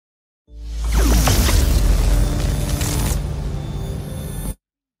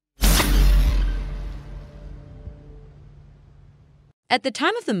At the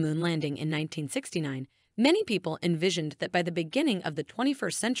time of the moon landing in 1969, many people envisioned that by the beginning of the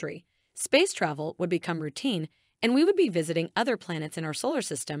 21st century, space travel would become routine and we would be visiting other planets in our solar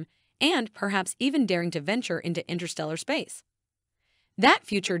system and perhaps even daring to venture into interstellar space. That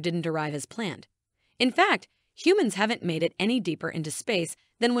future didn't arrive as planned. In fact, humans haven't made it any deeper into space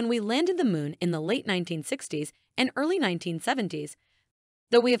than when we landed the moon in the late 1960s and early 1970s,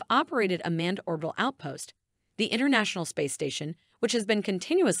 though we have operated a manned orbital outpost, the International Space Station, which has been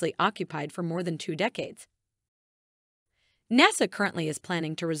continuously occupied for more than 2 decades. NASA currently is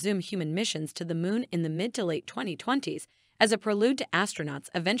planning to resume human missions to the moon in the mid to late 2020s as a prelude to astronauts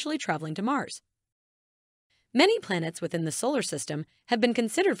eventually traveling to Mars. Many planets within the solar system have been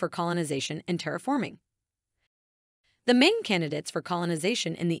considered for colonization and terraforming. The main candidates for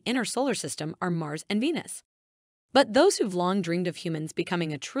colonization in the inner solar system are Mars and Venus. But those who've long dreamed of humans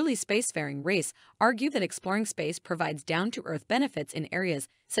becoming a truly spacefaring race argue that exploring space provides down-to-earth benefits in areas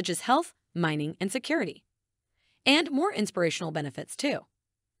such as health, mining, and security. And more inspirational benefits, too.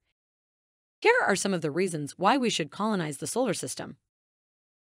 Here are some of the reasons why we should colonize the solar system.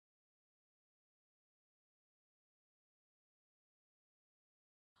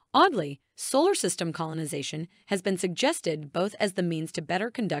 Oddly, solar system colonization has been suggested both as the means to better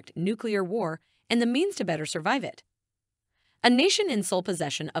conduct nuclear war and the means to better survive it. A nation in sole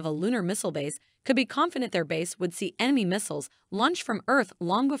possession of a lunar missile base could be confident their base would see enemy missiles launched from Earth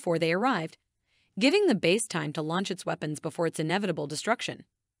long before they arrived, giving the base time to launch its weapons before its inevitable destruction.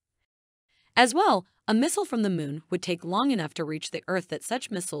 As well, a missile from the moon would take long enough to reach the Earth that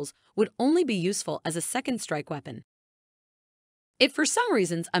such missiles would only be useful as a second strike weapon. If for some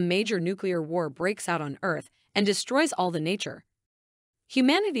reasons a major nuclear war breaks out on Earth and destroys all the nature,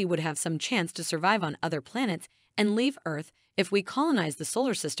 humanity would have some chance to survive on other planets and leave Earth if we colonize the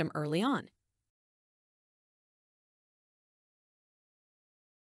solar system early on.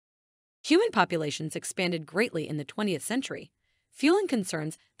 Human populations expanded greatly in the 20th century, fueling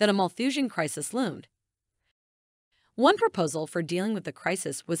concerns that a Malthusian crisis loomed. One proposal for dealing with the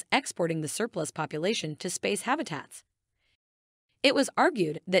crisis was exporting the surplus population to space habitats. It was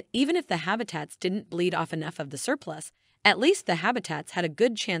argued that even if the habitats didn't bleed off enough of the surplus, at least the habitats had a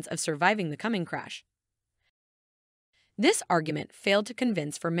good chance of surviving the coming crash. This argument failed to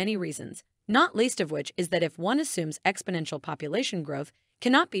convince for many reasons, not least of which is that if one assumes exponential population growth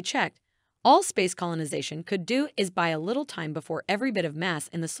cannot be checked, all space colonization could do is buy a little time before every bit of mass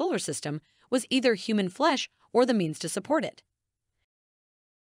in the solar system was either human flesh or the means to support it.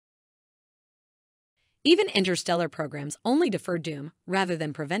 Even interstellar programs only defer doom rather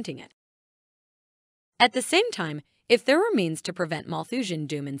than preventing it. At the same time, if there were means to prevent Malthusian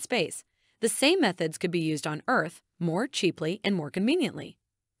doom in space, the same methods could be used on Earth more cheaply and more conveniently.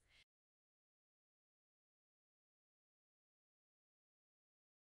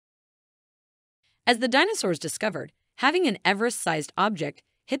 As the dinosaurs discovered, having an Everest-sized object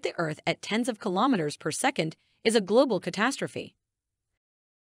hit the Earth at tens of kilometers per second is a global catastrophe.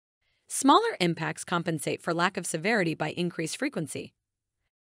 Smaller impacts compensate for lack of severity by increased frequency.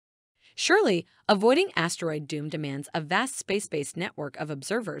 Surely, avoiding asteroid doom demands a vast space-based network of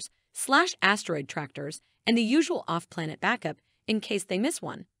observers, asteroid tractors, and the usual off-planet backup in case they miss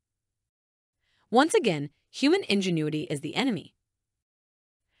one. Once again, human ingenuity is the enemy.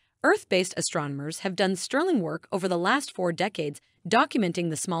 Earth-based astronomers have done sterling work over the last 4 decades documenting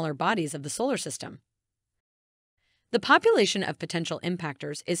the smaller bodies of the solar system. The population of potential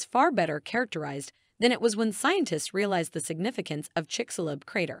impactors is far better characterized than it was when scientists realized the significance of Chicxulub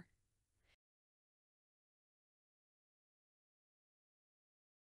crater.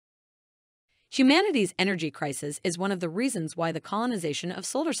 Humanity's energy crisis is one of the reasons why the colonization of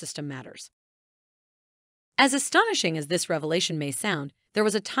solar system matters. As astonishing as this revelation may sound, there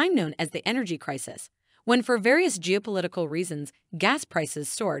was a time known as the energy crisis, when for various geopolitical reasons gas prices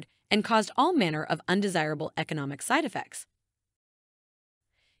soared and caused all manner of undesirable economic side effects.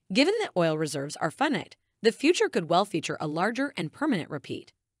 Given that oil reserves are finite, the future could well feature a larger and permanent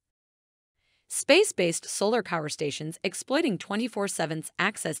repeat. Space-based solar power stations exploiting 24/7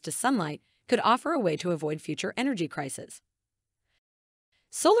 access to sunlight could offer a way to avoid future energy crises.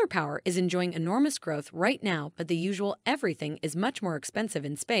 Solar power is enjoying enormous growth right now, but the usual everything is much more expensive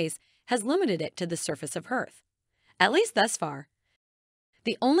in space has limited it to the surface of Earth, at least thus far.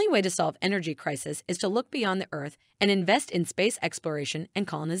 The only way to solve energy crisis is to look beyond the Earth and invest in space exploration and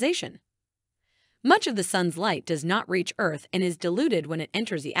colonization. Much of the sun's light does not reach Earth and is diluted when it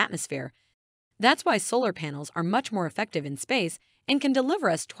enters the atmosphere. That's why solar panels are much more effective in space and can deliver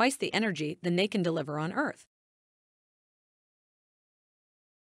us twice the energy than they can deliver on Earth.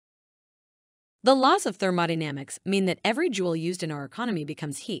 The laws of thermodynamics mean that every joule used in our economy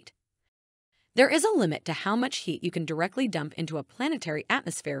becomes heat. There is a limit to how much heat you can directly dump into a planetary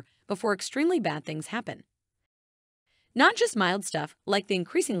atmosphere before extremely bad things happen. Not just mild stuff like the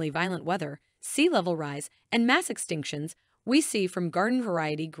increasingly violent weather, sea level rise, and mass extinctions we see from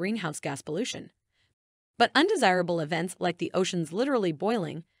garden-variety greenhouse gas pollution, but undesirable events like the oceans literally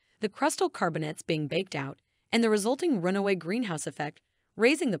boiling, the crustal carbonates being baked out, and the resulting runaway greenhouse effect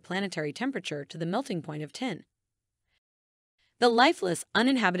raising the planetary temperature to the melting point of tin. The lifeless,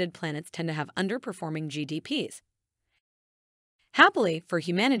 uninhabited planets tend to have underperforming GDPs. Happily, for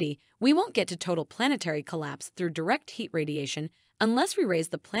humanity, we won't get to total planetary collapse through direct heat radiation unless we raise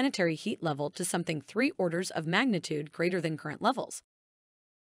the planetary heat level to something 3 orders of magnitude greater than current levels.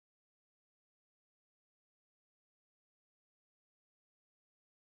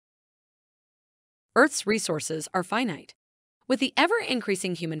 Earth's resources are finite. With the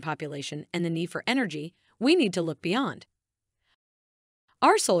ever-increasing human population and the need for energy, we need to look beyond.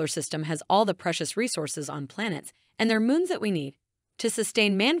 Our solar system has all the precious resources on planets and their moons that we need to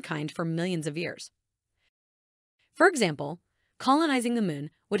sustain mankind for millions of years. For example, colonizing the moon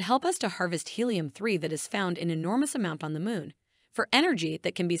would help us to harvest helium-3 that is found in enormous amount on the moon for energy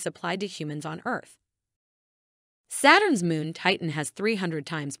that can be supplied to humans on Earth. Saturn's moon, Titan, has 300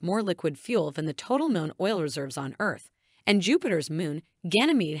 times more liquid fuel than the total known oil reserves on Earth, and Jupiter's moon,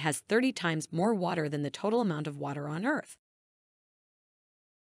 Ganymede, has 30 times more water than the total amount of water on Earth.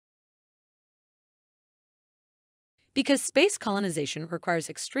 Because space colonization requires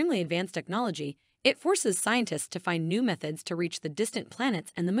extremely advanced technology, it forces scientists to find new methods to reach the distant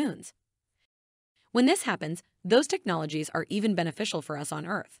planets and the moons. When this happens, those technologies are even beneficial for us on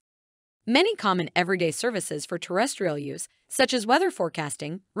Earth. Many common everyday services for terrestrial use, such as weather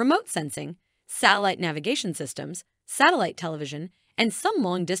forecasting, remote sensing, satellite navigation systems, satellite television, and some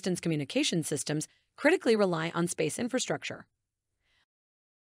long-distance communication systems, critically rely on space infrastructure.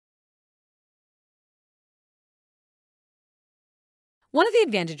 One of the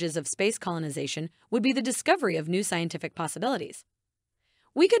advantages of space colonization would be the discovery of new scientific possibilities.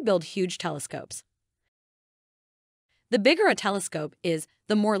 We could build huge telescopes. The bigger a telescope is,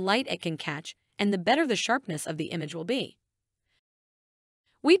 the more light it can catch, and the better the sharpness of the image will be.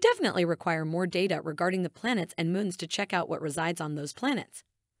 We definitely require more data regarding the planets and moons to check out what resides on those planets.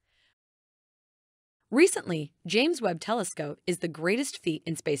 Recently, James Webb Telescope is the greatest feat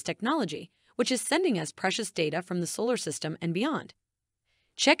in space technology, which is sending us precious data from the solar system and beyond.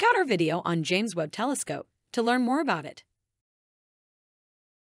 Check out our video on James Webb Telescope to learn more about it.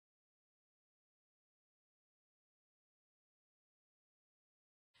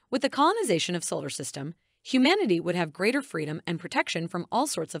 With the colonization of solar system, humanity would have greater freedom and protection from all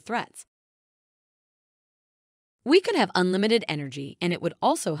sorts of threats. We could have unlimited energy, and it would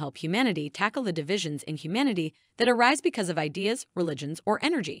also help humanity tackle the divisions in humanity that arise because of ideas, religions, or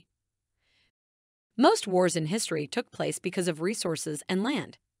energy. Most wars in history took place because of resources and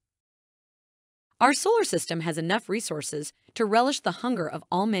land. Our solar system has enough resources to relish the hunger of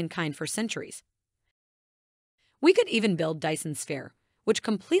all mankind for centuries. We could even build Dyson Sphere, which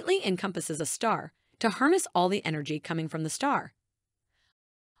completely encompasses a star, to harness all the energy coming from the star.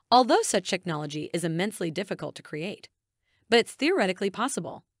 Although such technology is immensely difficult to create, but it's theoretically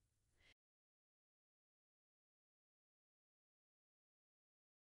possible.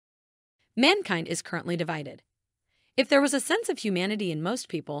 Mankind is currently divided. If there was a sense of humanity in most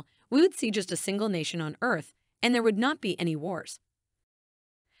people, we would see just a single nation on Earth, and there would not be any wars.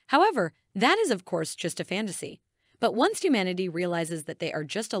 However, that is of course just a fantasy. But once humanity realizes that they are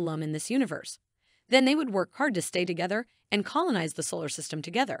just alone in this universe, then they would work hard to stay together and colonize the solar system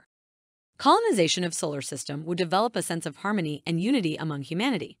together. Colonization of solar system would develop a sense of harmony and unity among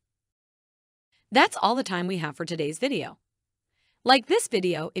humanity. That's all the time we have for today's video. Like this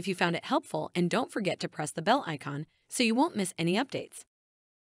video if you found it helpful, and don't forget to press the bell icon so you won't miss any updates.